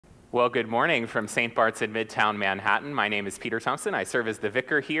Well, good morning from St. Bart's in Midtown Manhattan. My name is Peter Thompson. I serve as the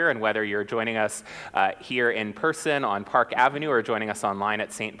vicar here, and whether you're joining us here in person on Park Avenue or joining us online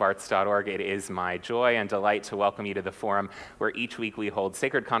at stbarts.org, it is my joy and delight to welcome you to the forum where each week we hold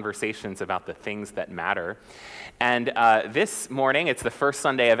sacred conversations about the things that matter. And this morning, it's the first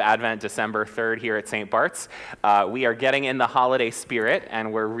Sunday of Advent, December 3rd here at St. Bart's. We are getting in the holiday spirit,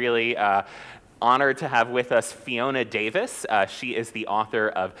 and we're really honored to have with us Fiona Davis. She is the author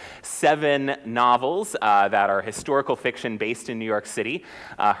of 7 novels that are historical fiction based in New York City.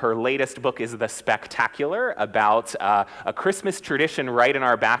 Her latest book is The Spectacular, about a Christmas tradition right in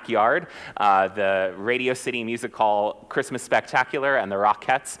our backyard. The Radio City Music Hall Christmas Spectacular and the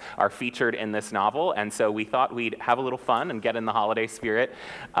Rockettes are featured in this novel, and so we thought we'd have a little fun and get in the holiday spirit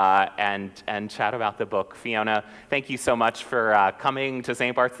and chat about the book. Fiona, thank you so much for coming to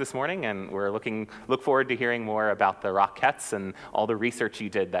St. Bart's this morning, and we're look forward to hearing more about the Rockettes and all the research you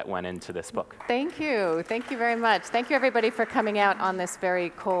did that went into this book. Thank you. Thank you very much. Thank you, everybody, for coming out on this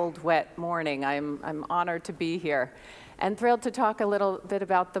very cold, wet morning. I'm honored to be here and thrilled to talk a little bit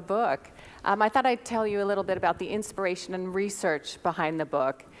about the book. I thought I'd tell you a little bit about the inspiration and research behind the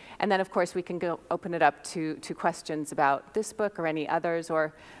book. And then, of course, we can go open it up to questions about this book or any others,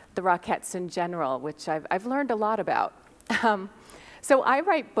 or the Rockettes in general, which I've learned a lot about. So I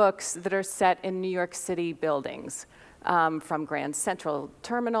write books that are set in New York City buildings, from Grand Central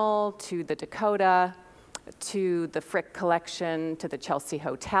Terminal to the Dakota, to the Frick Collection, to the Chelsea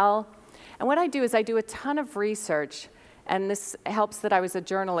Hotel. And what I do is I do a ton of research, and this helps that I was a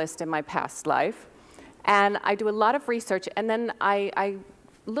journalist in my past life. And I do a lot of research, and then I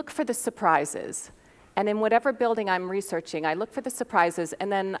look for the surprises. And in whatever building I'm researching, I look for the surprises,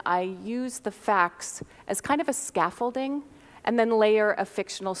 and then I use the facts as kind of a scaffolding, and then layer a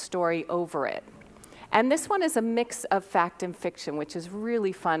fictional story over it. And this one is a mix of fact and fiction, which is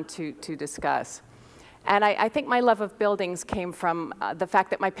really fun to discuss. And I think my love of buildings came from the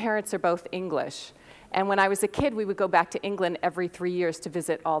fact that my parents are both English. And when I was a kid, we would go back to England every 3 years to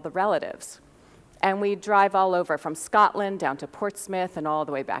visit all the relatives. And we'd drive all over, from Scotland down to Portsmouth and all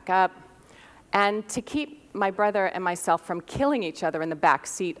the way back up. And to keep my brother and myself from killing each other in the back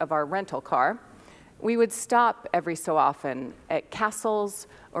seat of our rental car, we would stop every so often at castles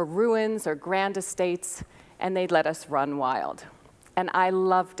or ruins or grand estates, and they'd let us run wild. And I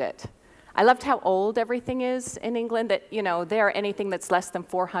loved it. I loved how old everything is in England, that, you know, there anything that's less than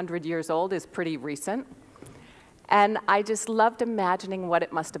 400 years old is pretty recent. And I just loved imagining what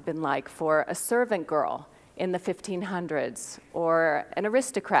it must have been like for a servant girl in the 1500s or an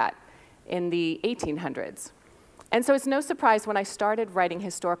aristocrat in the 1800s. And so it's no surprise when I started writing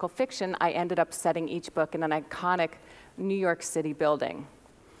historical fiction, I ended up setting each book in an iconic New York City building.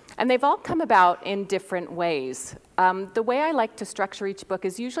 And they've all come about in different ways. The way I like to structure each book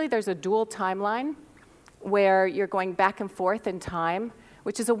is usually there's a dual timeline where you're going back and forth in time,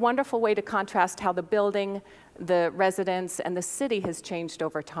 which is a wonderful way to contrast how the building, the residents, and the city has changed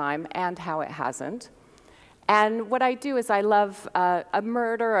over time and how it hasn't. And what I do is I love a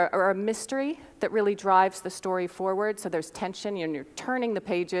murder or a mystery that really drives the story forward. So there's tension, and you're turning the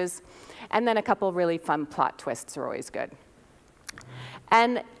pages. And then a couple really fun plot twists are always good.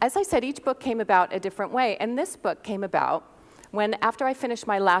 And as I said, each book came about a different way. And this book came about when, after I finished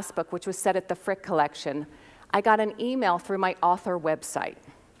my last book, which was set at the Frick Collection, I got an email through my author website.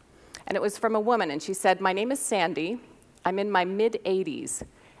 And it was from a woman, and she said, "My name is Sandy. I'm in my mid-80s,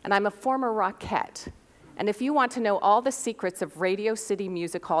 and I'm a former Rockette. And if you want to know all the secrets of Radio City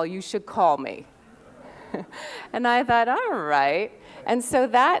Music Hall, you should call me." And I thought, all right. And so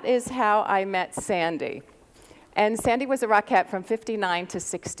that is how I met Sandy. And Sandy was a Rockette from 59 to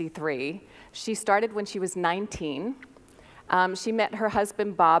 63. She started when she was 19. She met her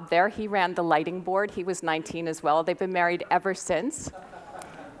husband, Bob, there. He ran the lighting board. He was 19 as well. They've been married ever since.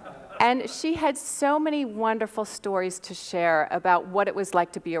 And she had so many wonderful stories to share about what it was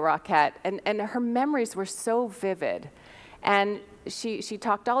like to be a Rockette. And her memories were so vivid. And she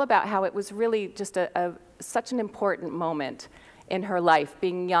talked all about how it was really just such an important moment in her life,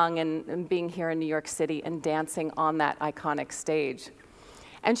 being young and being here in New York City and dancing on that iconic stage.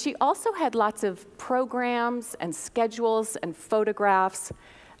 And she also had lots of programs and schedules and photographs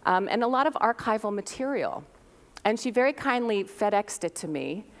and a lot of archival material. And she very kindly FedExed it to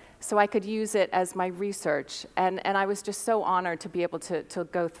me, so I could use it as my research. And I was just so honored to be able to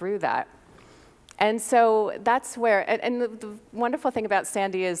go through that. And so that's where, and the wonderful thing about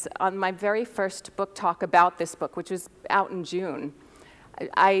Sandy is on my very first book talk about this book, which was out in June,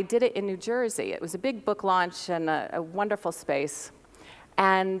 I did it in New Jersey. It was a big book launch and a wonderful space.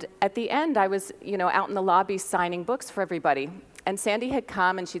 And at the end, I was, out in the lobby signing books for everybody. And Sandy had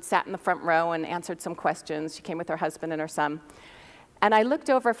come, and she'd sat in the front row and answered some questions. She came with her husband and her son. And I looked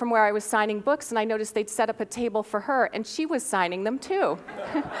over from where I was signing books, and I noticed they'd set up a table for her, and she was signing them too,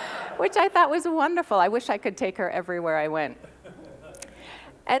 which I thought was wonderful. I wish I could take her everywhere I went.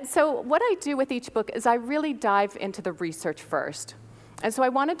 And so what I do with each book is I really dive into the research first. And so I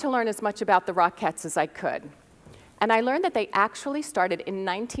wanted to learn as much about the Rockettes as I could. And I learned that they actually started in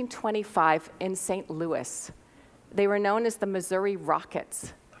 1925 in St. Louis. They were known as the Missouri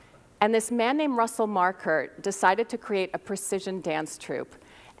Rockets. And this man named Russell Markert decided to create a precision dance troupe.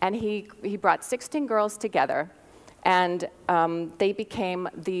 And he brought 16 girls together, and they became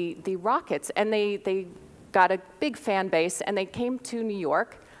the Rockets. And they got a big fan base, and they came to New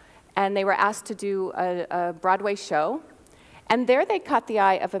York, and they were asked to do a Broadway show. And there they caught the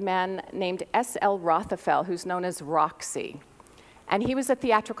eye of a man named S.L. Rothafel, who's known as Roxy. And he was a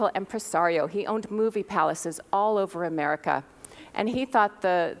theatrical impresario. He owned movie palaces all over America. And he thought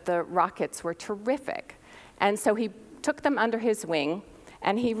the Rockets were terrific. And so he took them under his wing,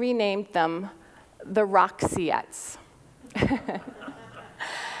 and he renamed them the Roxyettes.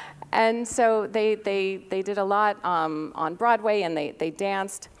 And so they did a lot on Broadway, and they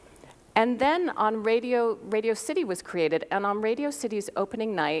danced. And then on Radio City was created. And on Radio City's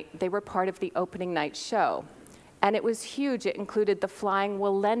opening night, they were part of the opening night show. And it was huge. It included the Flying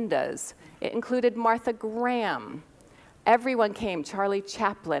Walendas. It included Martha Graham. Everyone came, Charlie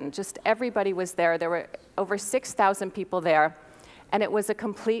Chaplin, just everybody was there. There were over 6,000 people there, and it was a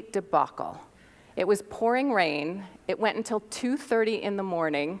complete debacle. It was pouring rain. It went until 2:30 in the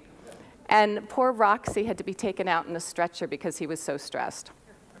morning, and poor Roxy had to be taken out in a stretcher because he was so stressed.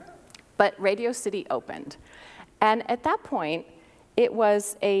 But Radio City opened, and at that point, it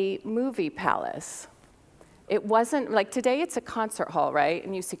was a movie palace. It wasn't, like today it's a concert hall, right?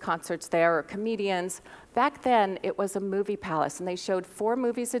 And you see concerts there or comedians. Back then, it was a movie palace, and they showed 4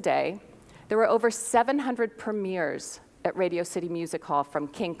 movies a day. There were over 700 premieres at Radio City Music Hall, from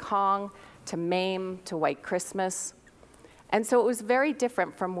King Kong to Mame to White Christmas. And so it was very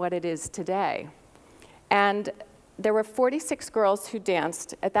different from what it is today. And there were 46 girls who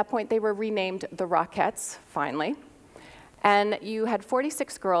danced. At that point, they were renamed the Rockettes, finally. And you had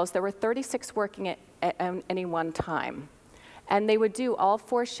 46 girls. There were 36 working at any one time. And they would do all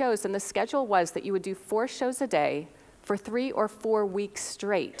 4 shows, and the schedule was that you would do 4 shows a day for 3 or 4 weeks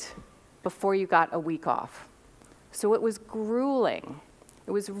straight before you got a week off. So it was grueling.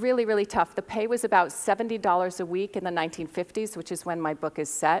 It was really, really tough. The pay was about $70 a week in the 1950s, which is when my book is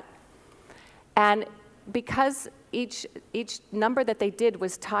set. And because each number that they did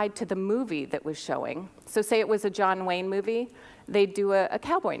was tied to the movie that was showing, so say it was a John Wayne movie, they'd do a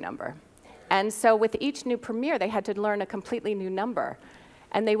cowboy number. And so with each new premiere, they had to learn a completely new number.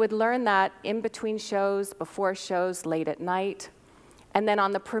 And they would learn that in between shows, before shows, late at night. And then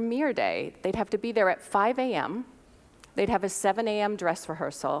on the premiere day, they'd have to be there at 5 a.m. They'd have a 7 a.m. dress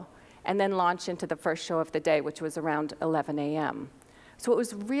rehearsal, and then launch into the first show of the day, which was around 11 a.m. So it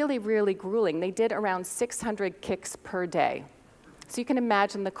was really, really grueling. They did around 600 kicks per day. So you can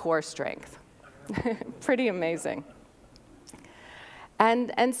imagine the core strength. Pretty amazing.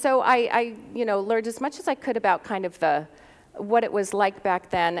 And so I learned as much as I could about kind of what it was like back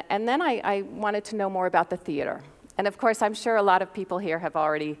then, and then I wanted to know more about the theater. And of course, I'm sure a lot of people here have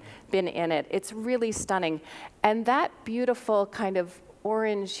already been in it. It's really stunning. And that beautiful kind of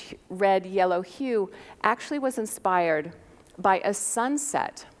orange, red, yellow hue actually was inspired by a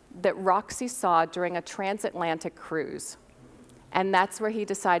sunset that Roxy saw during a transatlantic cruise. And that's where he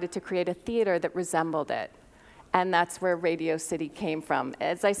decided to create a theater that resembled it. And that's where Radio City came from.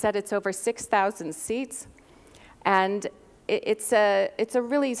 As I said, it's over 6,000 seats. And it's a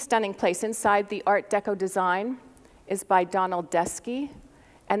really stunning place. Inside, the Art Deco design is by Donald Deskey.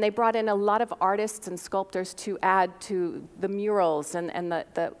 And they brought in a lot of artists and sculptors to add to the murals and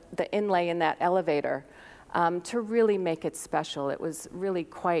the inlay in that elevator to really make it special. It was really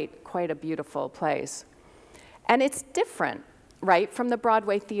quite a beautiful place. And it's different, right, from the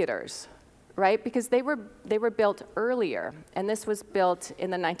Broadway theaters, right? Because they were built earlier, and this was built in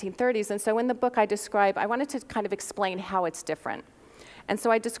the 1930s. And so in the book I wanted to kind of explain how it's different. And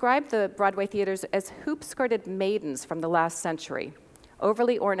so I described the Broadway theaters as hoop-skirted maidens from the last century,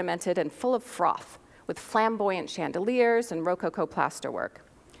 overly ornamented and full of froth, with flamboyant chandeliers and Rococo plasterwork.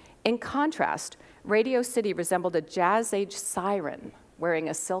 In contrast, Radio City resembled a jazz-age siren wearing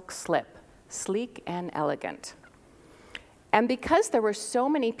a silk slip, sleek and elegant. And because there were so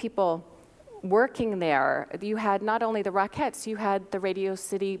many people working there, you had not only the Rockettes, you had the Radio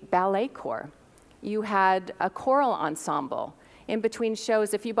City Ballet Corps. You had a choral ensemble. In between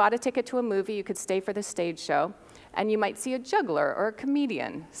shows, if you bought a ticket to a movie, you could stay for the stage show. and you might see a juggler or a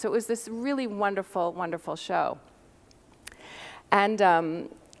comedian. So it was this really wonderful, wonderful show. And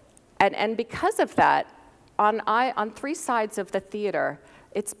because of that, on 3 sides of the theater,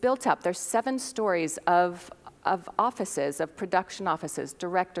 it's built up. There's 7 stories of offices, of production offices,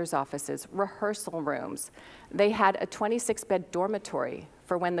 directors' offices, rehearsal rooms. They had a 26-bed dormitory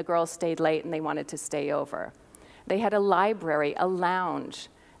for when the girls stayed late and they wanted to stay over. They had a library, a lounge.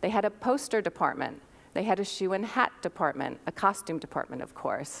 They had a poster department. They had a shoe and hat department, a costume department, of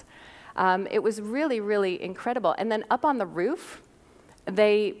course. It was really, really incredible. And then up on the roof,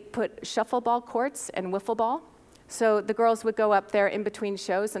 they put shuffleball courts and wiffle ball. So the girls would go up there in between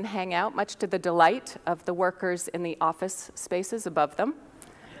shows and hang out, much to the delight of the workers in the office spaces above them.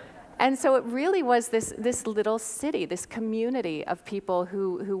 And so it really was this little city, this community of people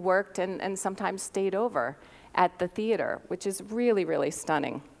who worked and sometimes stayed over at the theater, which is really, really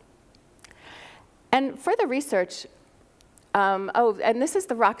stunning. And further research, and this is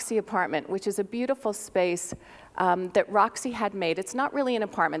the Roxy apartment, which is a beautiful space that Roxy had made. It's not really an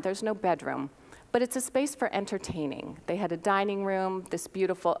apartment, there's no bedroom, but it's a space for entertaining. They had a dining room, this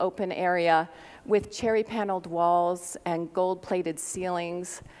beautiful open area with cherry-paneled walls and gold-plated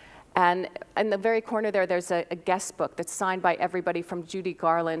ceilings. And in the very corner there, there's a guest book that's signed by everybody from Judy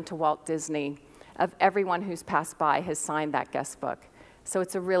Garland to Walt Disney. Of everyone who's passed by has signed that guest book. So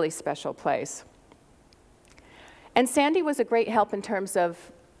it's a really special place. And Sandy was a great help in terms of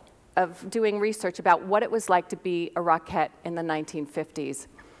doing research about what it was like to be a Rockette in the 1950s.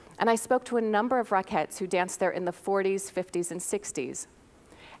 And I spoke to a number of Rockettes who danced there in the 40s, 50s, and 60s.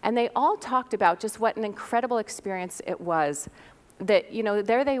 And they all talked about just what an incredible experience it was. That, you know,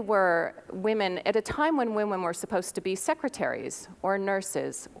 there they were, women, at a time when women were supposed to be secretaries, or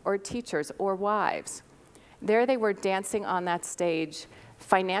nurses, or teachers, or wives. There they were dancing on that stage,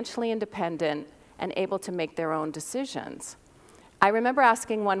 financially independent, and able to make their own decisions. I remember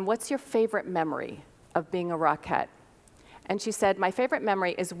asking one, what's your favorite memory of being a Rockette? And she said, my favorite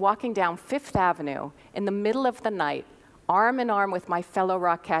memory is walking down Fifth Avenue in the middle of the night, arm in arm with my fellow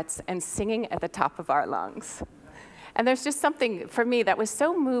Rockettes, and singing at the top of our lungs. And there's just something, for me, that was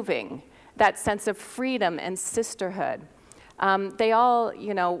so moving, that sense of freedom and sisterhood. They all,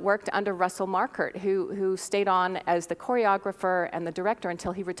 you know, worked under Russell Markert, who stayed on as the choreographer and the director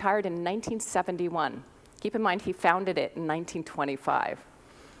until he retired in 1971. Keep in mind, he founded it in 1925.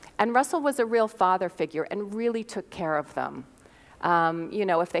 And Russell was a real father figure and really took care of them. You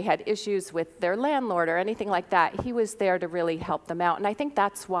know, if they had issues with their landlord or anything like that, he was there to really help them out. And I think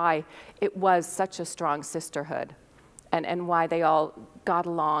that's why it was such a strong sisterhood and why they all got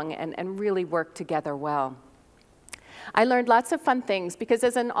along and really worked together well. I learned lots of fun things because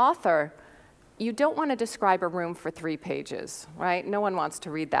as an author, you don't want to describe a room for 3 pages, right? No one wants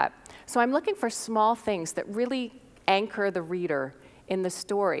to read that. So I'm looking for small things that really anchor the reader in the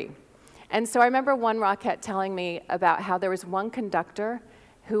story. And so I remember one Rockette telling me about how there was one conductor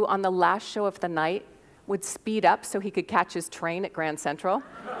who on the last show of the night would speed up so he could catch his train at Grand Central.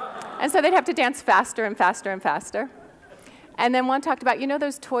 And so they'd have to dance faster and faster and faster. And then one talked about, you know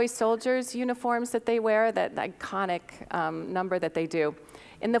those toy soldiers uniforms that they wear, that iconic number that they do?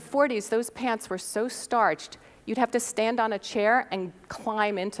 In the 40s, those pants were so starched, you'd have to stand on a chair and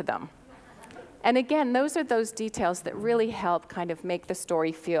climb into them. And again, those are those details that really help kind of make the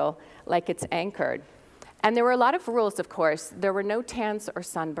story feel like it's anchored. And there were a lot of rules, of course. There were no tans or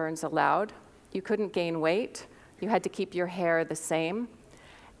sunburns allowed. You couldn't gain weight. You had to keep your hair the same.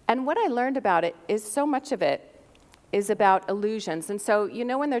 And what I learned about it is so much of it is about illusions. And so, you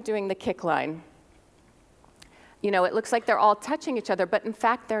know when they're doing the kick line, you know, it looks like they're all touching each other, but in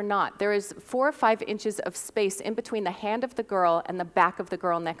fact, they're not. There is 4 or 5 inches of space in between the hand of the girl and the back of the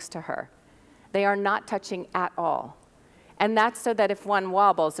girl next to her. They are not touching at all. And that's so that if one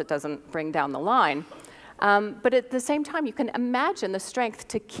wobbles, it doesn't bring down the line. But at the same time, you can imagine the strength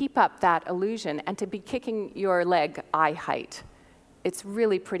to keep up that illusion and to be kicking your leg eye height. It's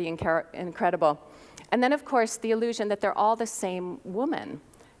really pretty incredible. And then, of course, the illusion that they're all the same woman,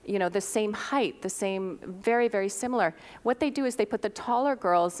 you know, the same height, the same, very, very similar. What they do is they put the taller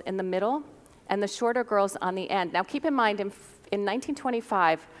girls in the middle and the shorter girls on the end. Now, keep in mind, in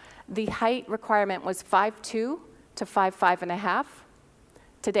 1925, the height requirement was 5'2" to 5'5.5".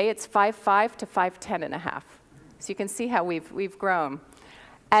 Today, it's 5'5" to 5'10.5". So you can see how we've grown.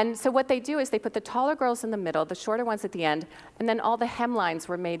 And so what they do is they put the taller girls in the middle, the shorter ones at the end, and then all the hemlines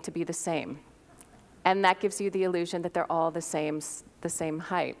were made to be the same. And that gives you the illusion that they're all the same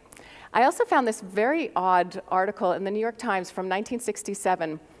height. I also found this very odd article in the New York Times from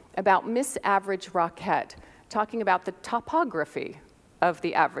 1967 about Miss Average Rockette, talking about the topography of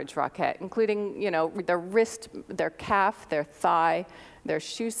the average Rockette, including, you know, their wrist, their calf, their thigh, their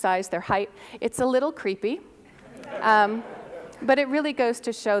shoe size, their height. It's a little creepy, but it really goes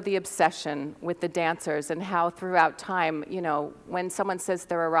to show the obsession with the dancers and how throughout time, you know, when someone says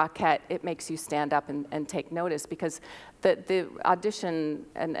they're a Rockette, it makes you stand up and take notice, because the audition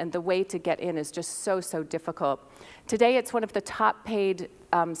and the way to get in is just so difficult. Today, it's one of the top paid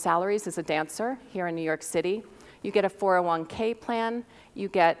salaries as a dancer here in New York City. You get a 401k plan, you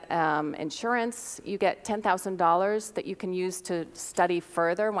get insurance, you get $10,000 that you can use to study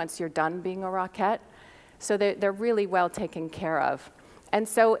further once you're done being a Rockette. So they're really well taken care of. And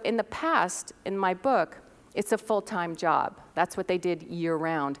so in the past, in my book, it's a full-time job. That's what they did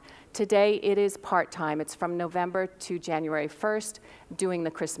year-round. Today, it is part-time. It's from November to January 1st, doing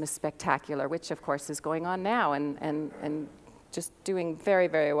the Christmas Spectacular, which of course is going on now and just doing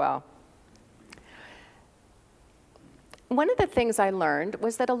very well. One of the things I learned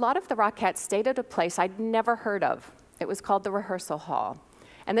was that a lot of the Rockettes stayed at a place I'd never heard of. It was called the Rehearsal Hall.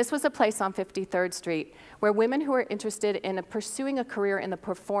 And this was a place on 53rd Street where women who were interested in pursuing a career in the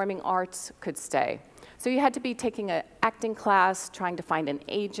performing arts could stay. So you had to be taking an acting class, trying to find an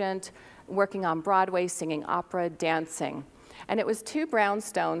agent, working on Broadway, singing opera, dancing. And it was 2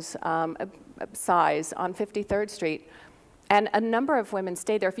 brownstones size on 53rd Street. And a number of women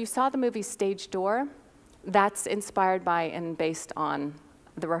stayed there. If you saw the movie Stage Door, that's inspired by and based on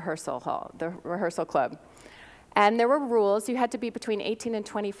the rehearsal hall, the rehearsal club. And there were rules. You had to be between 18 and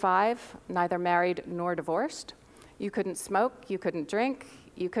 25, neither married nor divorced. You couldn't smoke, you couldn't drink,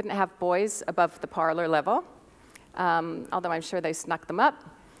 you couldn't have boys above the parlor level, although I'm sure they snuck them up.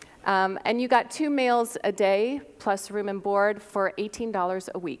 And you got 2 meals a day plus room and board for $18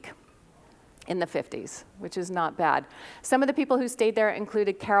 a week in the 50s, which is not bad. Some of the people who stayed there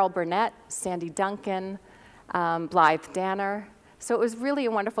included Carol Burnett, Sandy Duncan, Blythe Danner. So it was really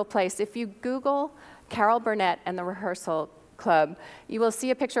a wonderful place. If you Google Carol Burnett and the Rehearsal Club, you will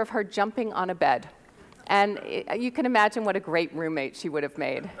see a picture of her jumping on a bed. And you can imagine what a great roommate she would have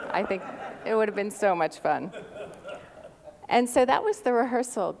made. I think it would have been so much fun. And so that was the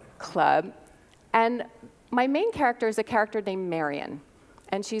Rehearsal Club. And my main character is a character named Marion.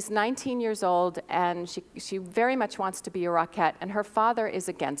 And she's 19 years old, and she very much wants to be a Rockette, and her father is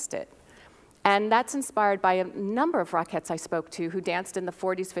against it. And that's inspired by a number of Rockettes I spoke to who danced in the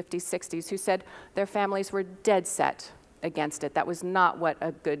 40s, 50s, 60s, who said their families were dead set against it. That was not what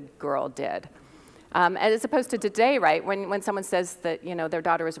a good girl did. As opposed to today, right, when someone says that, you know, their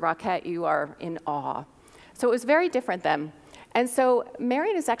daughter is a Rockette, you are in awe. So it was very different then. And so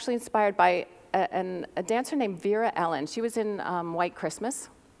Marion is actually inspired by a dancer named Vera Ellen. She was in White Christmas,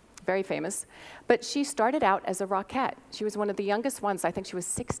 very famous. But she started out as a Rockette. She was one of the youngest ones. I think she was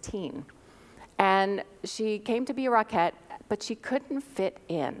 16. And she came to be a Rockette, but she couldn't fit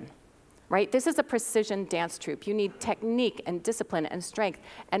in, right? This is a precision dance troupe. You need technique and discipline and strength.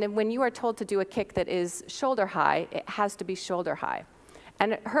 And then when you are told to do a kick that is shoulder high, it has to be shoulder high.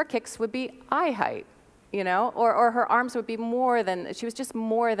 And her kicks would be eye height, you know, or her arms would be more than, she was just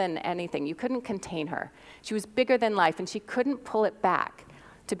more than anything. You couldn't contain her. She was bigger than life, and she couldn't pull it back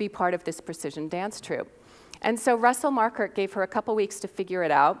to be part of this precision dance troupe. And so Russell Marquardt gave her a couple weeks to figure it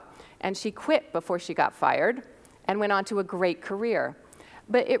out, and she quit before she got fired and went on to a great career.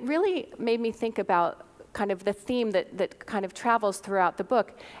 But it really made me think about kind of the theme that kind of travels throughout the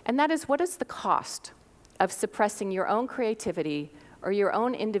book, and that is, what is the cost of suppressing your own creativity or your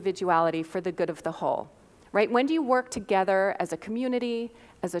own individuality for the good of the whole, right? When do you work together as a community,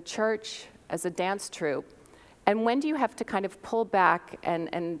 as a church, as a dance troupe? And when do you have to kind of pull back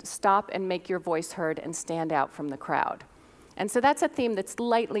and stop and make your voice heard and stand out from the crowd? And so that's a theme that's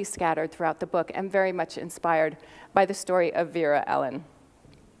lightly scattered throughout the book and very much inspired by the story of Vera Ellen.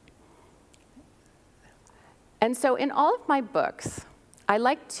 And so in all of my books, I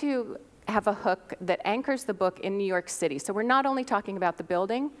like to have a hook that anchors the book in New York City. So we're not only talking about the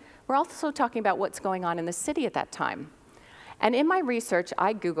building, we're also talking about what's going on in the city at that time. And in my research,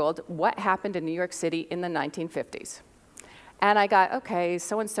 I Googled what happened in New York City in the 1950s. And I got, okay,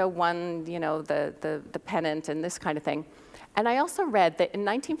 so-and-so won, you know, the pennant and this kind of thing. And I also read that in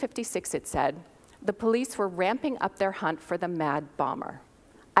 1956, it said, the police were ramping up their hunt for the Mad Bomber.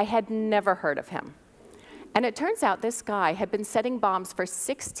 I had never heard of him. And it turns out this guy had been setting bombs for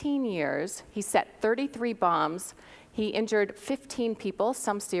 16 years. He set 33 bombs. He injured 15 people,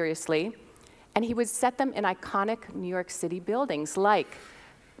 some seriously. And he would set them in iconic New York City buildings like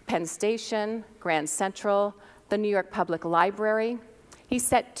Penn Station, Grand Central, the New York Public Library. He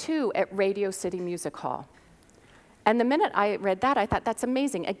set 2 at Radio City Music Hall. And the minute I read that, I thought, that's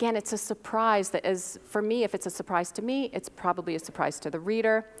amazing. Again, it's a surprise that is, for me, if it's a surprise to me, it's probably a surprise to the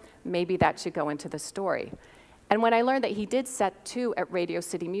reader. Maybe that should go into the story. And when I learned that he did set 2 at Radio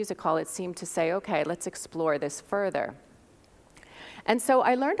City Music Hall, it seemed to say, okay, let's explore this further. And so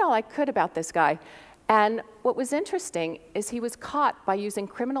I learned all I could about this guy. And what was interesting is he was caught by using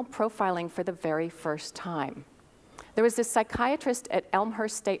criminal profiling for the very first time. There was this psychiatrist at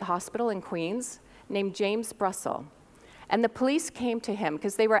Elmhurst State Hospital in Queens named James Brussel. And the police came to him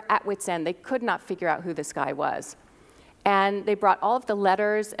because they were at wit's end. They could not figure out who this guy was. And they brought all of the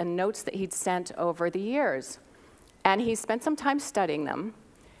letters and notes that he'd sent over the years. And he spent some time studying them.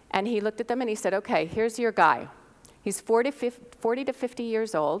 And he looked at them and he said, okay, here's your guy. He's 40 to 50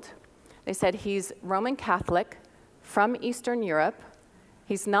 years old. They said he's Roman Catholic, from Eastern Europe.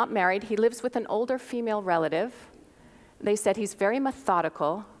 He's not married. He lives with an older female relative. They said he's very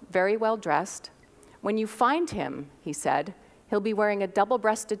methodical, very well dressed. When you find him, he said, he'll be wearing a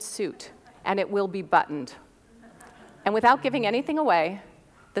double-breasted suit, and it will be buttoned. And without giving anything away,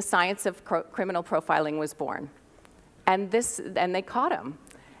 the science of criminal profiling was born. And they caught him.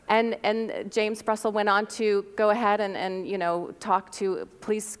 And James Brussel went on to go ahead and you know, talk to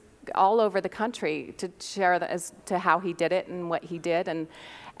police all over the country to share as to how he did it and what he did. And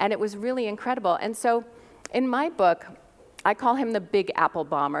it was really incredible. And so in my book, I call him the Big Apple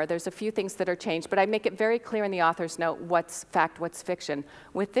Bomber. There's a few things that are changed, but I make it very clear in the author's note what's fact, what's fiction.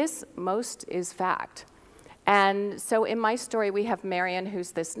 With this, most is fact. And so in my story, we have Marion, who's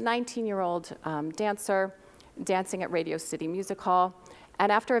this 19-year-old dancer, dancing at Radio City Music Hall.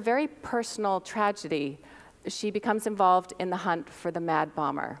 And after a very personal tragedy, she becomes involved in the hunt for the Mad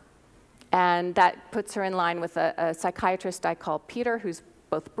Bomber. And that puts her in line with a psychiatrist I call Peter, who's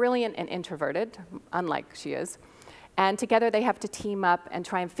both brilliant and introverted, unlike she is. And together they have to team up and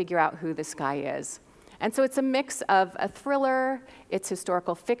try and figure out who this guy is. And so it's a mix of a thriller, it's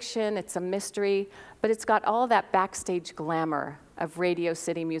historical fiction, it's a mystery, but it's got all that backstage glamour of Radio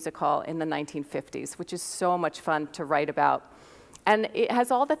City Music Hall in the 1950s, which is so much fun to write about. And it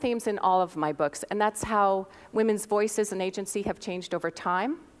has all the themes in all of my books, and that's how women's voices and agency have changed over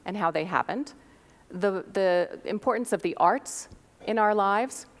time and how they haven't, the importance of the arts in our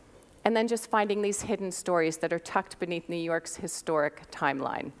lives, and then just finding these hidden stories that are tucked beneath New York's historic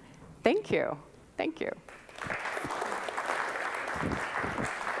timeline. Thank you. Thank you.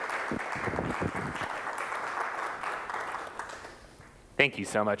 Thank you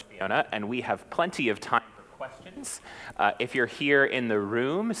so much, Fiona. And we have plenty of time for questions. If you're here in the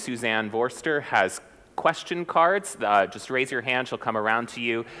room, Suzanne Vorster has question cards. Just raise your hand, she'll come around to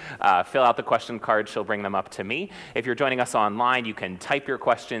you, fill out the question card, she'll bring them up to me. If you're joining us online, you can type your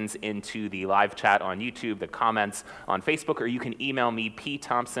questions into the live chat on YouTube, the comments on Facebook, or you can email me,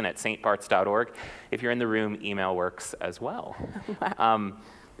 pthompson@stbarts.org. If you're in the room, email works as well. Wow.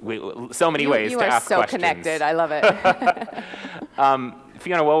 So many ways to ask questions. You are so connected, I love it.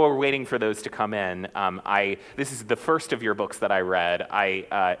 Fiona, while we're waiting for those to come in, this is the first of your books that I read.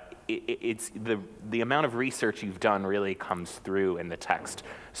 It's the amount of research you've done really comes through in the text.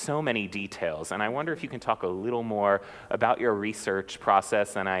 So many details, and I wonder if you can talk a little more about your research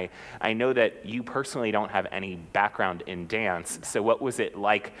process. And I know that you personally don't have any background in dance, so what was it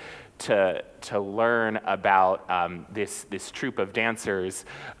like to learn about this troupe of dancers,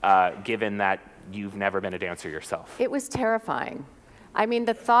 given that you've never been a dancer yourself? It was terrifying. I mean,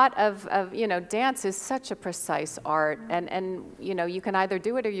 the thought of you know, dance is such a precise art, and you know, you can either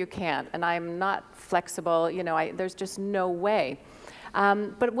do it or you can't, and I'm not flexible, you know, there's just no way.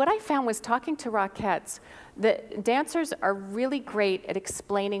 But what I found was talking to Rockettes, that dancers are really great at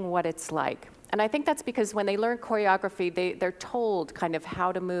explaining what it's like. And I think that's because when they learn choreography, they're told kind of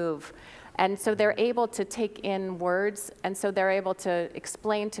how to move. And so they're able to take in words, and so they're able to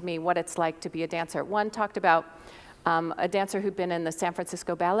explain to me what it's like to be a dancer. One talked about a dancer who'd been in the San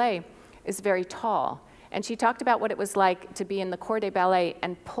Francisco Ballet, is very tall. And she talked about what it was like to be in the Corps de Ballet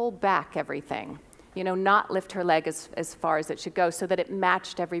and pull back everything. You know, not lift her leg as far as it should go so that it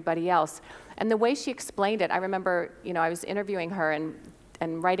matched everybody else. And the way she explained it, I remember, you know, I was interviewing her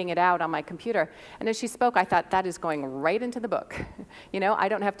and writing it out on my computer. And as she spoke, I thought, that is going right into the book. You know, I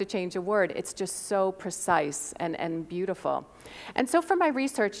don't have to change a word. It's just so precise and beautiful. And so for my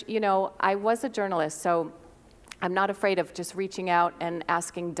research, you know, I was a journalist, so I'm not afraid of just reaching out and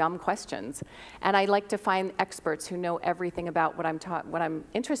asking dumb questions. And I like to find experts who know everything about what I'm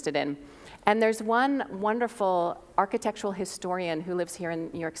interested in. And there's one wonderful architectural historian who lives here in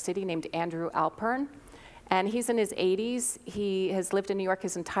New York City named Andrew Alpern. And he's in his 80s. He has lived in New York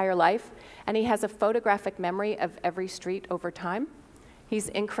his entire life. And he has a photographic memory of every street over time. He's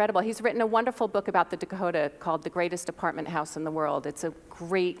incredible. He's written a wonderful book about the Dakota called The Greatest Apartment House in the World. It's a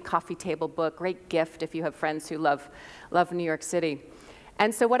great coffee table book, great gift if you have friends who love New York City.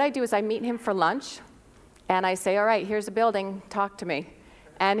 And so what I do is I meet him for lunch, and I say, all right, here's a building, talk to me.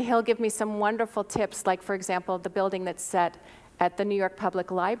 And he'll give me some wonderful tips, like, for example, the building that's set at the New York Public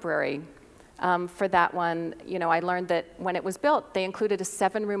Library. For that one, you know, I learned that when it was built, they included a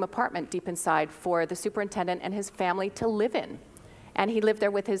 7-room apartment deep inside for the superintendent and his family to live in. And he lived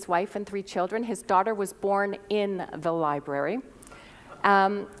there with his wife and 3 children. His daughter was born in the library.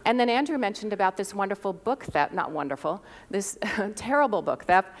 And then Andrew mentioned about this wonderful book theft, not wonderful, this terrible book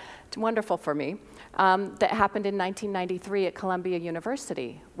theft, wonderful for me, that happened in 1993 at Columbia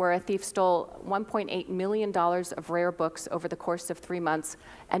University, where a thief stole $1.8 million of rare books over the course of 3 months,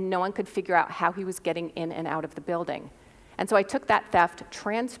 and no one could figure out how he was getting in and out of the building. And so I took that theft,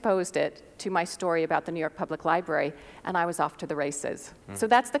 transposed it to my story about the New York Public Library, and I was off to the races. So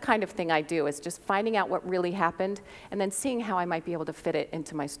that's the kind of thing I do, is just finding out what really happened and then seeing how I might be able to fit it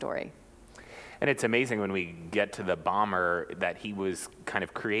into my story. And it's amazing when we get to the bomber that he was kind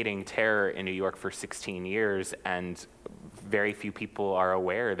of creating terror in New York for 16 years, and very few people are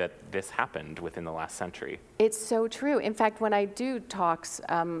aware that this happened within the last century. It's so true. In fact, when I do talks,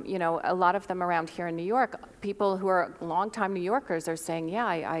 you know, a lot of them around here in New York, people who are longtime New Yorkers are saying, yeah,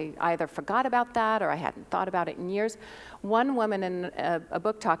 I either forgot about that or I hadn't thought about it in years. One woman in a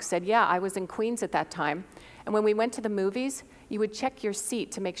book talk said, yeah, I was in Queens at that time, and when we went to the movies, you would check your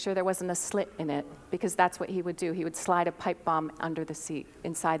seat to make sure there wasn't a slit in it, because that's what he would do. He would slide a pipe bomb under the seat,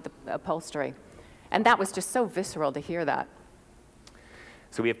 inside the upholstery. And that was just so visceral to hear that.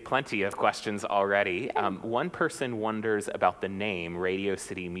 So we have plenty of questions already. One person wonders about the name Radio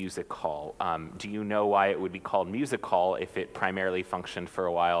City Music Hall. Do you know why it would be called Music Hall if it primarily functioned for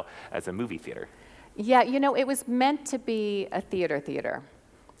a while as a movie theater? Yeah, you know, it was meant to be a theater.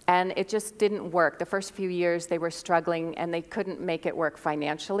 And it just didn't work. The first few years they were struggling and they couldn't make it work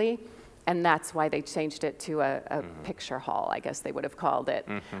financially. And that's why they changed it to a picture hall, I guess they would have called it.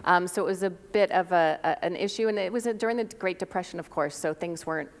 So it was a bit of an issue, and it was during the Great Depression, of course, so things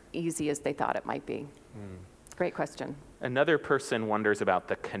weren't easy as they thought it might be. Great question. Another person wonders about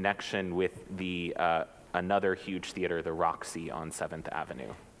the connection with the another huge theater, the Roxy on 7th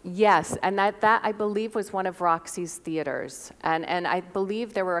Avenue. Yes, and that I believe was one of Roxy's theaters. And I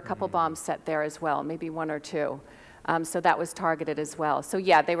believe there were a couple bombs set there as well, maybe 1 or 2. So that was targeted as well. So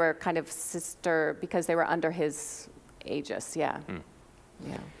yeah, they were kind of sister, because they were under his aegis, yeah.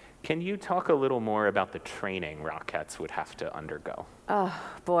 Yeah. Can you talk a little more about the training Rockettes would have to undergo? Oh,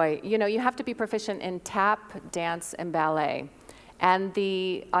 boy. You know, you have to be proficient in tap, dance, and ballet. And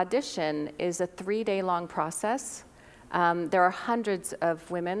the audition is a 3-day-long process. There are hundreds of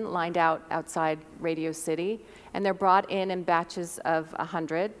women lined out outside Radio City, and they're brought in batches of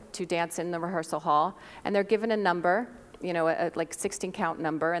 100 to dance in the rehearsal hall, and they're given a number, you know, like 16-count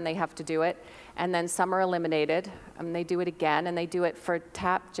number, and they have to do it. And then some are eliminated, and they do it again, and they do it for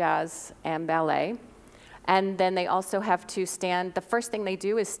tap, jazz, and ballet. And then they also have to stand, the first thing they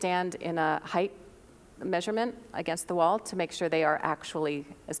do is stand in a height measurement against the wall to make sure they are actually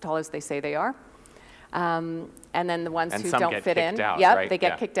as tall as they say they are. And then the ones who don't fit in, they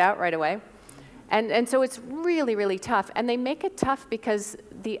get kicked out right away. And so it's really, really tough. And they make it tough because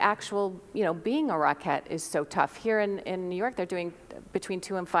the actual, you know, being a Rockette is so tough. Here in New York, they're doing between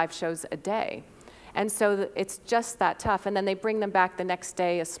 2 and 5 shows a day. And so it's just that tough. And then they bring them back the next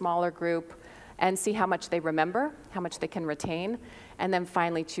day, a smaller group, and see how much they remember, how much they can retain, and then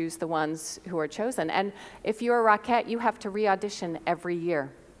finally choose the ones who are chosen. And if you're a Rockette, you have to re-audition every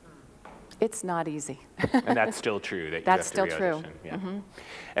year. It's not easy. And that's still true, that that's you have to still re-audition. true. Yeah.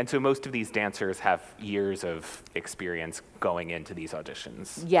 And so most of these dancers have years of experience going into these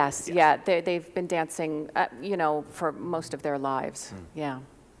auditions. Yes, yeah, they've been dancing, you know, for most of their lives, yeah.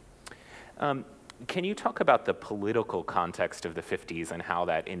 Can you talk about the political context of the 50s and how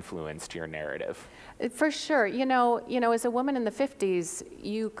that influenced your narrative? For sure. You know, as a woman in the 50s,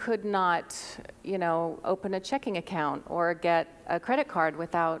 you could not, you know, open a checking account or get a credit card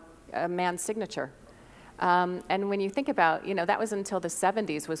without a man's signature. And when you think about, you know, that was until the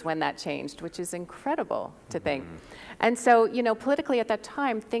 70s was when that changed, which is incredible to think. And so, you know, politically at that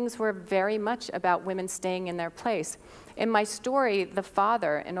time, things were very much about women staying in their place. In my story, the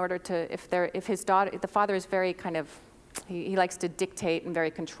father, in order to, if his daughter, the father is very kind of, he likes to dictate and very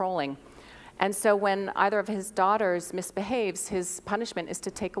controlling. And so when either of his daughters misbehaves, his punishment is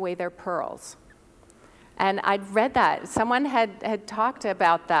to take away their pearls. And I'd read that. Someone had talked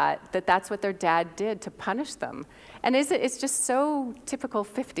about that's what their dad did to punish them. And it's just so typical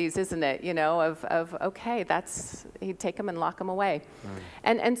 50s, isn't it? You know, of okay, he'd take them and lock them away.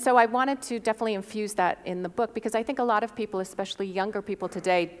 And so I wanted to definitely infuse that in the book, because I think a lot of people, especially younger people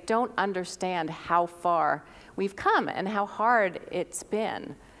today, don't understand how far we've come and how hard it's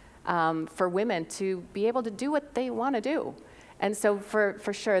been for women to be able to do what they want to do. And so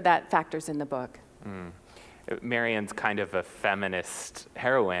for sure that factors in the book. Marion's kind of a feminist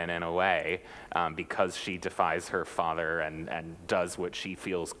heroine in a way, because she defies her father and does what she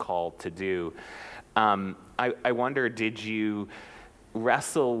feels called to do. I wonder, did you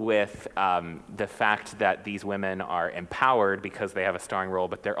wrestle with the fact that these women are empowered because they have a starring role,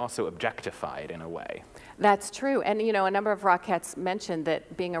 but they're also objectified in a way? That's true. And you know, a number of Rockettes mentioned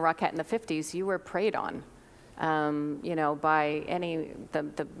that being a Rockette in the 50s, you were preyed on. You know, by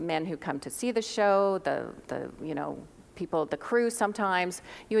the men who come to see the show, the you know, people, the crew sometimes,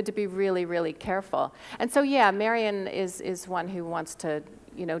 you had to be really, really careful. And so, yeah, Marion is one who wants to,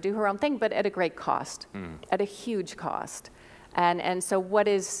 you know, do her own thing, but at a great cost, at a huge cost. And so what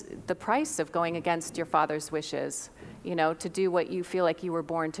is the price of going against your father's wishes, you know, to do what you feel like you were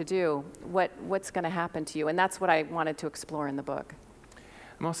born to do? What's going to happen to you? And that's what I wanted to explore in the book.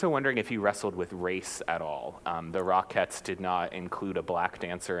 I'm also wondering if you wrestled with race at all. The Rockettes did not include a black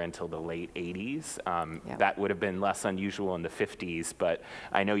dancer until the late 80s. Yeah. That would have been less unusual in the 50s, but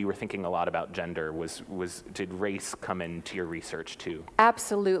I know you were thinking a lot about gender. Did race come into your research too?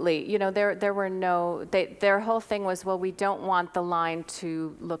 Absolutely. You know, there were no, their whole thing was, well, we don't want the line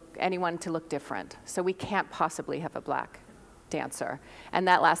to anyone to look different, so we can't possibly have a black dancer. And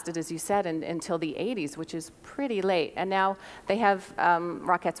that lasted, as you said, until the 80s, which is pretty late. And now they have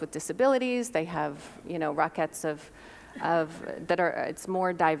Rockettes with disabilities. They have, you know, Rockettes it's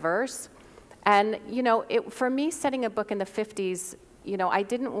more diverse. And, you know, for me, setting a book in the 50s, you know, I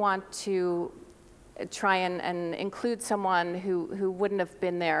didn't want to try and include someone who wouldn't have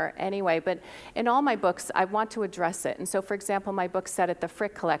been there anyway. But in all my books, I want to address it. And so, for example, my book set at the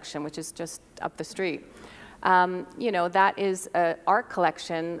Frick collection, which is just up the street. You know, that is an art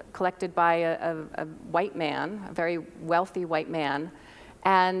collection collected by a white man, a very wealthy white man,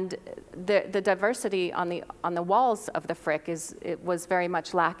 and the diversity on the walls of the Frick was very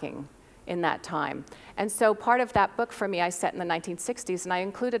much lacking in that time. And so part of that book for me I set in the 1960s, and I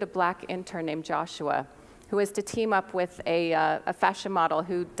included a black intern named Joshua, who is to team up with a fashion model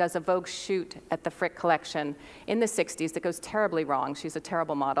who does a Vogue shoot at the Frick collection in the 60s that goes terribly wrong. She's a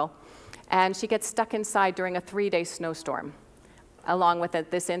terrible model. And she gets stuck inside during a 3-day snowstorm, along with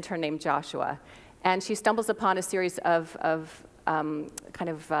this intern named Joshua. And she stumbles upon a series of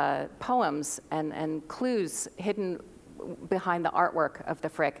poems and clues hidden behind the artwork of the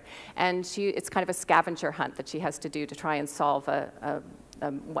Frick. And it's kind of a scavenger hunt that she has to do to try and solve a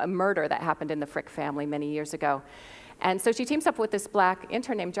murder that happened in the Frick family many years ago. And so she teams up with this black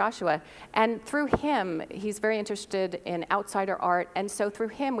intern named Joshua, and through him, he's very interested in outsider art, and so through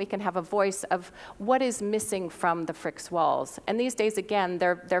him we can have a voice of what is missing from the Frick's walls. And these days, again,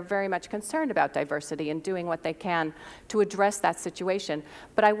 they're very much concerned about diversity and doing what they can to address that situation.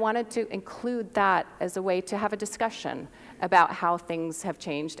 But I wanted to include that as a way to have a discussion about how things have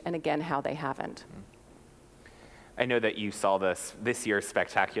changed, and again, how they haven't. I know that you saw this year's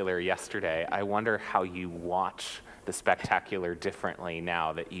Spectacular yesterday. I wonder how you watch the Spectacular differently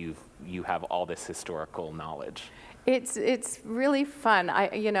now that you have all this historical knowledge. It's really fun.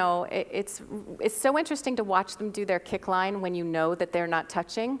 You know, it's so interesting to watch them do their kick line when you know that they're not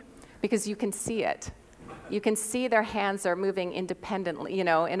touching, because you can see it. You can see their hands are moving independently, you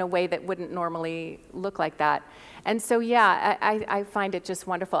know, in a way that wouldn't normally look like that. And so, yeah, I find it just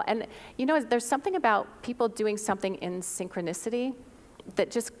wonderful. And, you know, there's something about people doing something in synchronicity that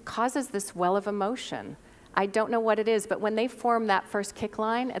just causes this well of emotion. I don't know what it is, but when they form that first kick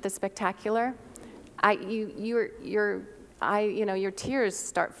line at the Spectacular, your tears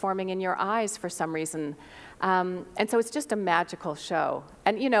start forming in your eyes for some reason. And so it's just a magical show.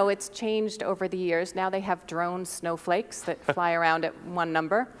 And, you know, it's changed over the years. Now they have drone snowflakes that fly around at one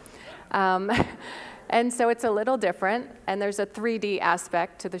number. And so it's a little different. And there's a 3D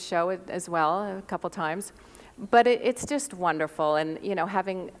aspect to the show as well, a couple times. But it's just wonderful, and you know,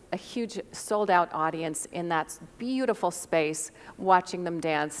 having a huge sold-out audience in that beautiful space, watching them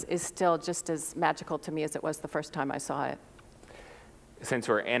dance is still just as magical to me as it was the first time I saw it. Since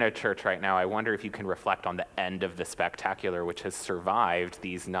we're in a church right now, I wonder if you can reflect on the end of the Spectacular, which has survived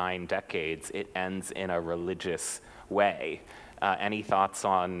these 9 decades. It ends in a religious way. Any thoughts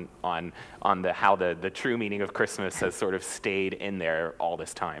on how the true meaning of Christmas has sort of stayed in there all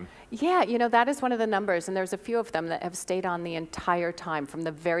this time? Yeah, you know, that is one of the numbers, and there's a few of them that have stayed on the entire time from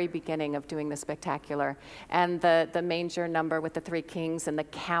the very beginning of doing the spectacular. And the manger number with the 3 kings and the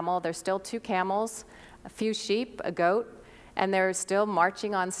camel, there's still 2 camels, a few sheep, a goat, and they're still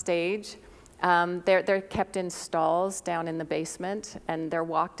marching on stage. They're kept in stalls down in the basement, and they're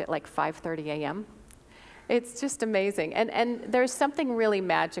walked at like 5:30 a.m. It's just amazing. And there's something really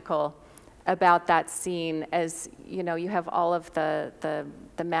magical about that scene, as you know, you have all of the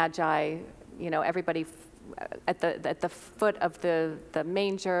magi, you know, everybody at the foot of the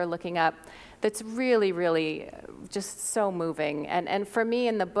manger looking up. That's really, really just so moving. And for me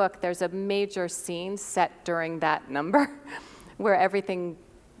in the book, there's a major scene set during that number where everything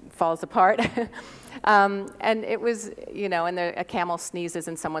falls apart. And it was, you know, and a camel sneezes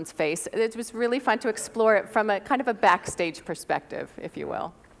in someone's face. It was really fun to explore it from a kind of a backstage perspective, if you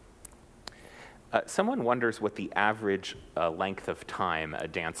will. Someone wonders what the average length of time a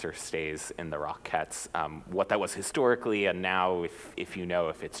dancer stays in the Rockettes, what that was historically, and now if you know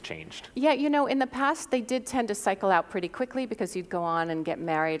if it's changed. Yeah, you know, in the past they did tend to cycle out pretty quickly because you'd go on and get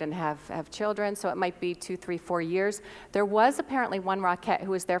married and have children, so it might be 2, 3, 4 years. There was apparently one Rockette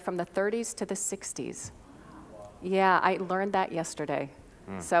who was there from the 30s to the 60s. Yeah, I learned that yesterday.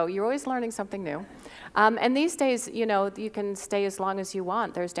 So you're always learning something new. And these days, you know, you can stay as long as you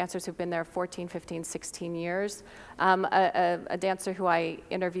want. There's dancers who've been there 14, 15, 16 years. A dancer who I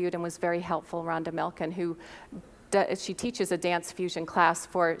interviewed and was very helpful, Rhonda Melkin, who she teaches a dance fusion class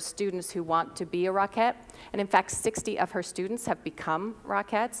for students who want to be a Rockette. And in fact, 60 of her students have become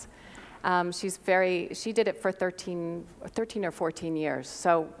Rockettes. She did it for 13 or 14 years.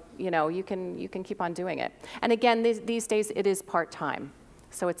 So, you know, you can keep on doing it. And again, these days it is part-time.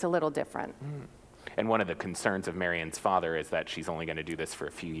 So it's a little different. And one of the concerns of Marion's father is that she's only going to do this for a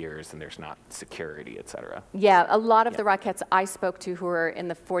few years and there's not security, et cetera. Yeah, a lot of the Rockettes I spoke to who were in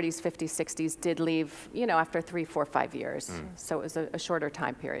the 40s, 50s, 60s did leave, you know, after 3, 4, 5 years. So it was a shorter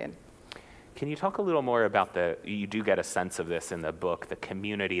time period. Can you talk a little more about you do get a sense of this in the book, the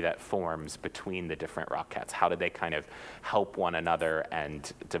community that forms between the different Rockettes? How did they kind of help one another and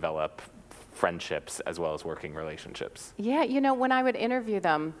develop friendships as well as working relationships? Yeah, you know, when I would interview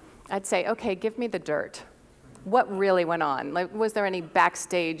them, I'd say, okay, give me the dirt. What really went on? Like, was there any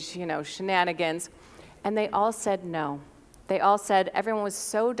backstage, you know, shenanigans? And they all said no. They all said everyone was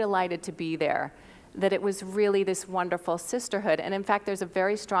so delighted to be there, that it was really this wonderful sisterhood. And in fact, there's a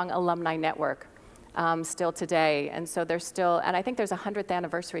very strong alumni network still today. And so there's still, and I think there's a 100th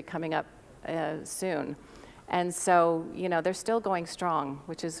anniversary coming up soon. And so, you know, they're still going strong,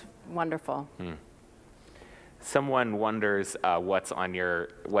 which is wonderful. Someone wonders what's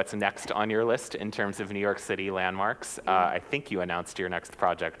next on your list in terms of New York City landmarks. I think you announced your next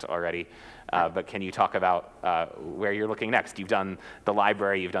project already, but can you talk about where you're looking next? You've done the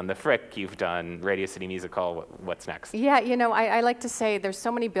library, you've done the Frick, you've done Radio City Music Hall. What's next? Yeah, you know, I like to say there's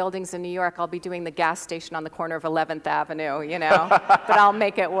so many buildings in New York. I'll be doing the gas station on the corner of 11th Avenue, you know, but I'll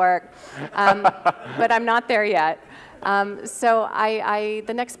make it work. But I'm not there yet. So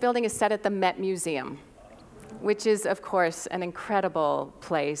the next building is set at the Met Museum, which is, of course, an incredible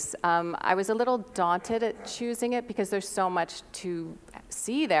place. I was a little daunted at choosing it because there's so much to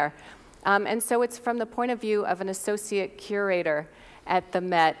see there. And so it's from the point of view of an associate curator at the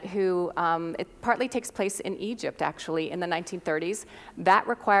Met who, it partly takes place in Egypt, actually, in the 1930s. That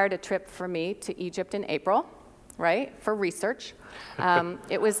required a trip for me to Egypt in April, right, for research.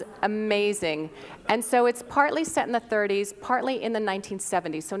 It was amazing. And so it's partly set in the 30s, partly in the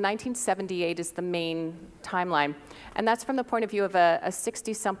 1970s. So 1978 is the main timeline. And that's from the point of view of a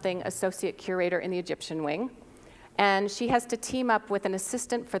 60-something associate curator in the Egyptian wing. And she has to team up with an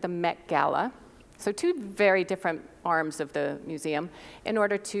assistant for the Met Gala. So 2 very different arms of the museum in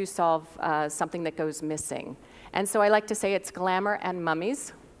order to solve something that goes missing. And so I like to say it's glamour and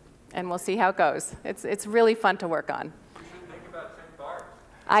mummies. And we'll see how it goes. It's really fun to work on. You should think about St.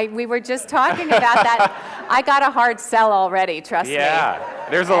 Bart's. We were just talking about that. I got a hard sell already, trust me. Yeah,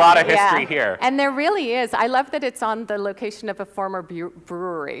 there's a lot of history here. And there really is. I love that it's on the location of a former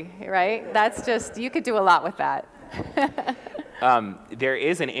brewery, right? That's just, you could do a lot with that. There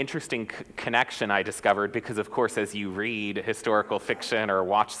is an interesting connection I discovered because, of course, as you read historical fiction or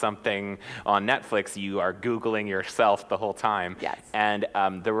watch something on Netflix, you are Googling yourself the whole time. Yes. And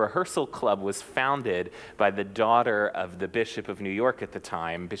the Rehearsal Club was founded by the daughter of the Bishop of New York at the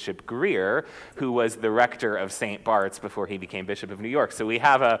time, Bishop Greer, who was the rector of St. Bart's before he became Bishop of New York. So we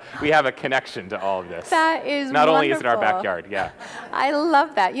have a connection to all of this. That is Not wonderful. only is it our backyard, yeah. I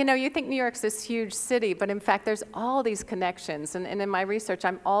love that. You know, you think New York's this huge city, but in fact, there's all these connections. Parkinson's. And in my research,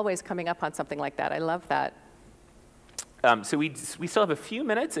 I'm always coming up on something like that. I love that. So we still have a few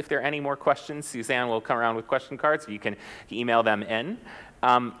minutes. If there are any more questions, Suzanne will come around with question cards. You can email them in.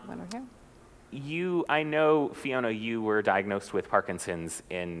 One over here. I know, Fiona, you were diagnosed with Parkinson's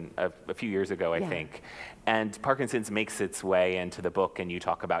a few years ago, I think. And Parkinson's makes its way into the book, and you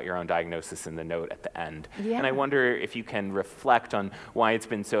talk about your own diagnosis in the note at the end. Yeah. And I wonder if you can reflect on why it's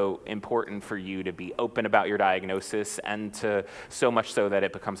been so important for you to be open about your diagnosis, and to so much so that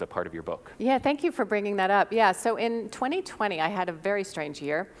it becomes a part of your book. Yeah, thank you for bringing that up. Yeah, so in 2020, I had a very strange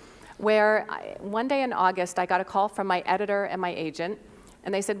year where one day in August, I got a call from my editor and my agent.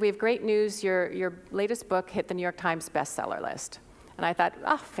 And they said, we have great news, your latest book hit the New York Times bestseller list. And I thought,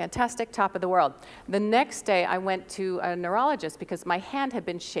 oh, fantastic, top of the world. The next day, I went to a neurologist because my hand had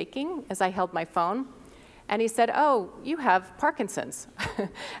been shaking as I held my phone. And he said, oh, you have Parkinson's.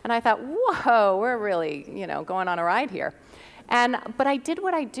 And I thought, whoa, we're really, going on a ride here. But I did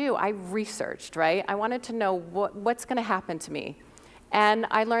what I do. I researched, right? I wanted to know what's going to happen to me. And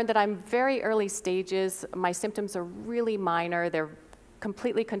I learned that I'm very early stages. My symptoms are really minor. They're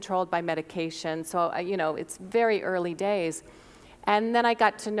completely controlled by medication. So, it's very early days. And then I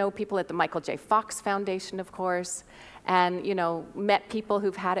got to know people at the Michael J. Fox Foundation, of course, and, met people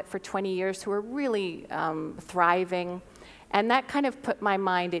who've had it for 20 years who are really thriving. And that kind of put my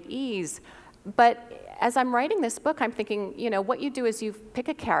mind at ease. But as I'm writing this book, I'm thinking, what you do is you pick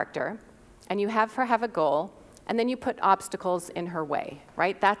a character, and you have her have a goal, and then you put obstacles in her way,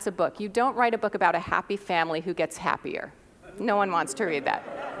 right? That's a book. You don't write a book about a happy family who gets happier. No one wants to read that.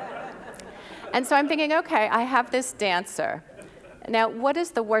 And so I'm thinking, okay, I have this dancer. Now, what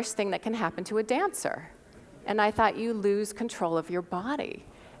is the worst thing that can happen to a dancer? And I thought, you lose control of your body.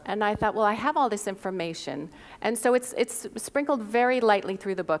 And I thought, well, I have all this information. And so it's sprinkled very lightly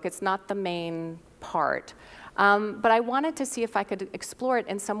through the book. It's not the main part. But I wanted to see if I could explore it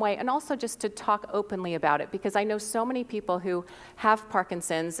in some way, and also just to talk openly about it, because I know so many people who have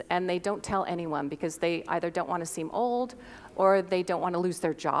Parkinson's and they don't tell anyone because they either don't want to seem old or they don't want to lose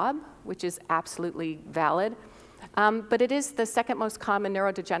their job, which is absolutely valid. But it is the second most common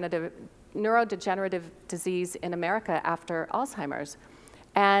neurodegenerative disease in America after Alzheimer's.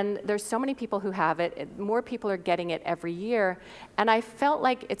 And there's so many people who have it. More people are getting it every year. And I felt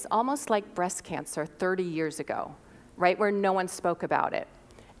like it's almost like breast cancer 30 years ago, right, where no one spoke about it.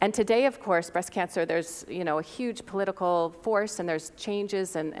 And today, of course, breast cancer, there's a huge political force, and there's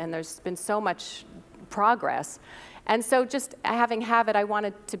changes, and there's been so much progress. And so just having it, I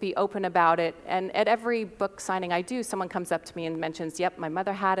wanted to be open about it. And at every book signing I do, someone comes up to me and mentions, yep, my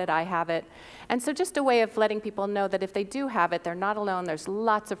mother had it, I have it. And so just a way of letting people know that if they do have it, they're not alone. There's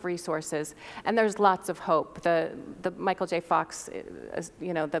lots of resources, and there's lots of hope. The Michael J. Fox,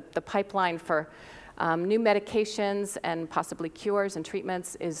 the pipeline for new medications and possibly cures and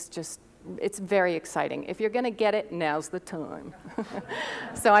treatments is just, it's very exciting. If you're going to get it, now's the time.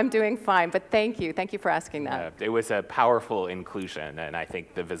 So I'm doing fine, but thank you. Thank you for asking that. It was a powerful inclusion, and I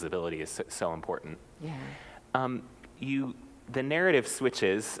think the visibility is so important. Yeah. The narrative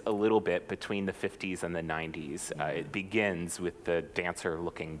switches a little bit between the 50s and the 90s. It begins with the dancer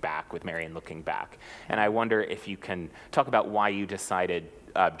looking back, with Marion looking back. And I wonder if you can talk about why you decided,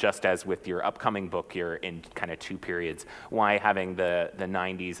 just as with your upcoming book, you're in kind of two periods, why having the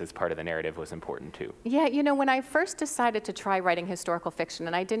 90s as part of the narrative was important too. Yeah, when I first decided to try writing historical fiction,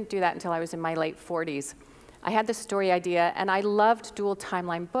 and I didn't do that until I was in my late 40s, I had this story idea, and I loved dual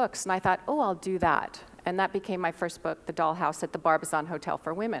timeline books, and I thought, oh, I'll do that. And that became my first book, The Dollhouse at the Barbizon Hotel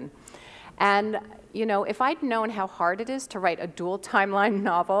for Women. And, if I'd known how hard it is to write a dual timeline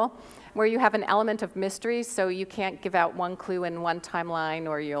novel, where you have an element of mystery, so you can't give out one clue in one timeline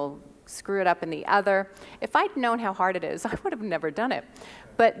or you'll screw it up in the other. If I'd known how hard it is, I would have never done it.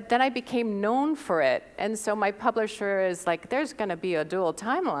 But then I became known for it, and so my publisher is like, there's going to be a dual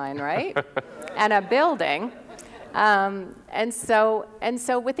timeline, right? And a building. And so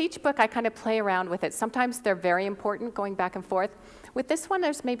with each book, I kind of play around with it. Sometimes they're very important, going back and forth. With this one,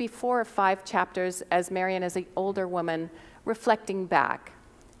 there's maybe 4 or 5 chapters as Marion, as an older woman, reflecting back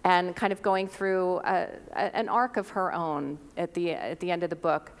and kind of going through an arc of her own at the end of the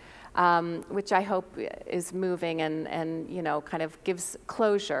book, which I hope is moving and kind of gives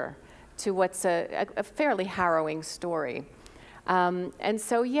closure to what's a fairly harrowing story. And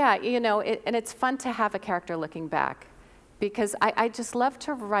so, yeah, and it's fun to have a character looking back, because I just love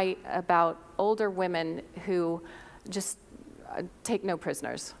to write about older women who just take no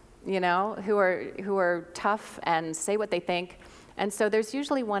prisoners, who are tough and say what they think. And so there's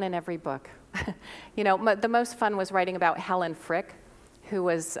usually one in every book. The most fun was writing about Helen Frick, who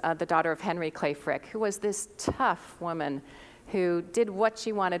was the daughter of Henry Clay Frick, who was this tough woman who did what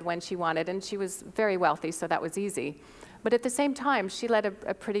she wanted when she wanted, and she was very wealthy, so that was easy. But at the same time, she led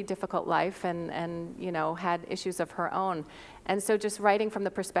a pretty difficult life and you know, had issues of her own. And so just writing from the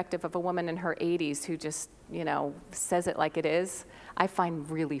perspective of a woman in her 80s who just, you know, says it like it is, I find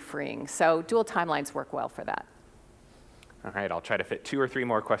really freeing. So dual timelines work well for that. All right, I'll try to fit 2 or 3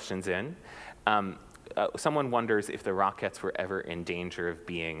 more questions in. Someone wonders if the Rockettes were ever in danger of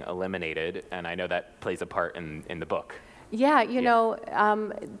being eliminated, and I know that plays a part in the book. Yeah, you know,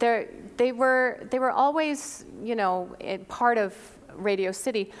 they were always, you know, part of Radio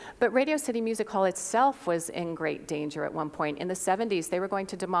City, but Radio City Music Hall itself was in great danger at one point. In the 70s, they were going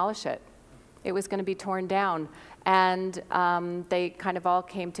to demolish it. It was going to be torn down, and they kind of all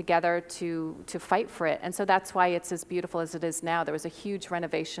came together to fight for it. And so that's why it's as beautiful as it is now. There was a huge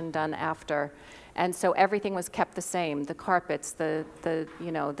renovation done after, and so everything was kept the same. The carpets, the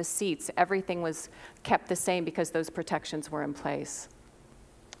you know, the seats, everything was kept the same because those protections were in place.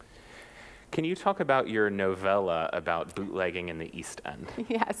 Can you talk about your novella about bootlegging in the East End?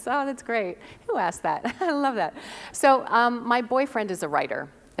 Yes, oh, that's great. Who asked that? I love that. So my boyfriend is a writer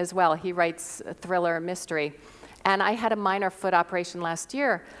as well. He writes a thriller mystery. And I had a minor foot operation last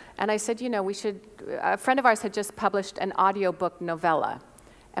year, and I said, you know, we should, a friend of ours had just published an audiobook novella.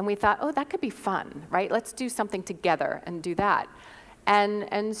 And we thought, oh, that could be fun, right? Let's do something together and do that.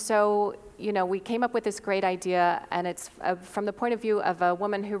 And so, you know, we came up with this great idea, and it's from the point of view of a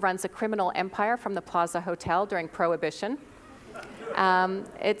woman who runs a criminal empire from the Plaza Hotel during Prohibition.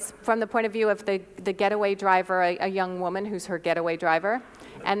 It's from the point of view of the getaway driver, a young woman who's her getaway driver,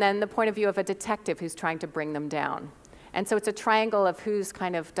 and then the point of view of a detective who's trying to bring them down. And so it's a triangle of who's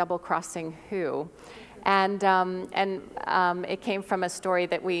kind of double-crossing who. And it came from a story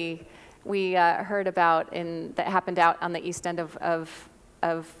that we heard about that happened out on the East End of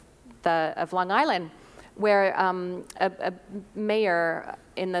Long Island, where a mayor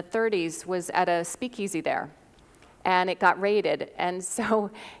in the 30s was at a speakeasy there, and it got raided. And so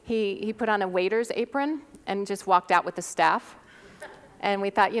he put on a waiter's apron and just walked out with the staff. And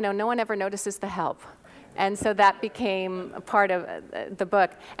we thought, you know, no one ever notices the help. And so that became a part of the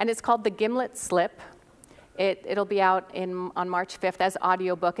book. And it's called The Gimlet Slip. It'll be out on March 5th as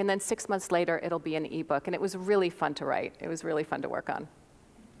audiobook, and then 6 months later, it'll be an ebook. And it was really fun to write. It was really fun to work on.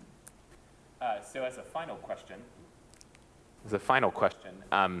 So as a final question,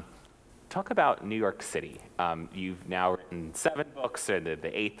 talk about New York City. You've now written 7 books, and the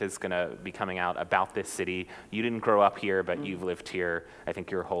 8th is going to be coming out about this city. You didn't grow up here, but you've lived here, I think,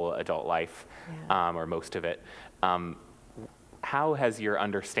 your whole adult life, or most of it. How has your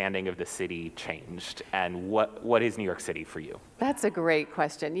understanding of the city changed, and what is New York City for you? That's a great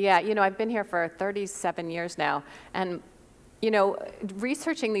question. Yeah, you know, I've been here for 37 years now, and you know,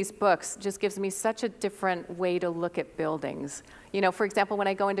 researching these books just gives me such a different way to look at buildings. You know, for example, when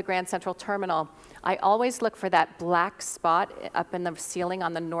I go into Grand Central Terminal, I always look for that black spot up in the ceiling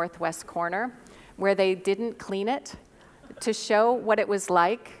on the northwest corner where they didn't clean it to show what it was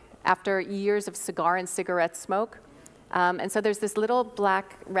like after years of cigar and cigarette smoke. And so there's this little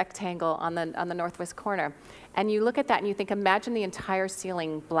black rectangle on the northwest corner. And you look at that and you think, imagine the entire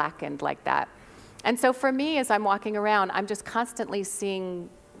ceiling blackened like that. And so for me, as I'm walking around, I'm just constantly seeing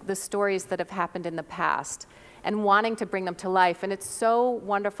the stories that have happened in the past and wanting to bring them to life. And it's so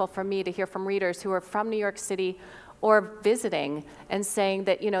wonderful for me to hear from readers who are from New York City or visiting and saying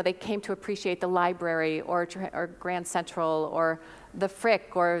that, you know, they came to appreciate the library or Grand Central or the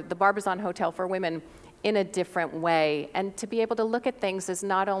Frick or the Barbizon Hotel for Women in a different way. And to be able to look at things as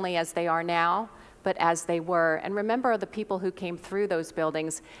not only as they are now, but as they were. And remember the people who came through those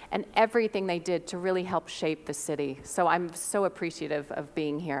buildings and everything they did to really help shape the city. So I'm so appreciative of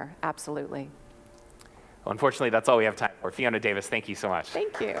being here, absolutely. Well, unfortunately, that's all we have time for. Fiona Davis, thank you so much.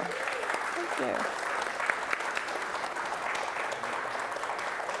 Thank you. Thank you.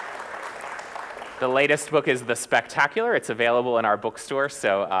 The latest book is The Spectacular. It's available in our bookstore,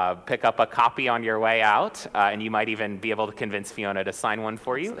 so pick up a copy on your way out, and you might even be able to convince Fiona to sign one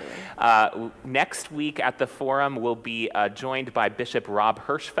for you. Next week at the Forum, we'll be joined by Bishop Rob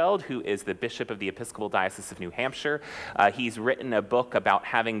Hirschfeld, who is the Bishop of the Episcopal Diocese of New Hampshire. He's written a book about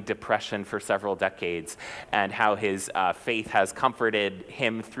having depression for several decades and how his faith has comforted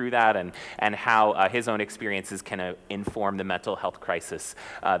him through that, and how his own experiences can inform the mental health crisis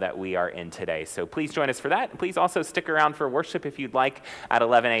that we are in today. So please join us for that. Please also stick around for worship if you'd like at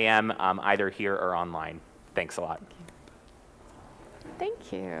 11 a.m. Either here or online. Thanks a lot.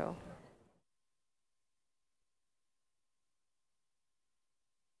 Thank you.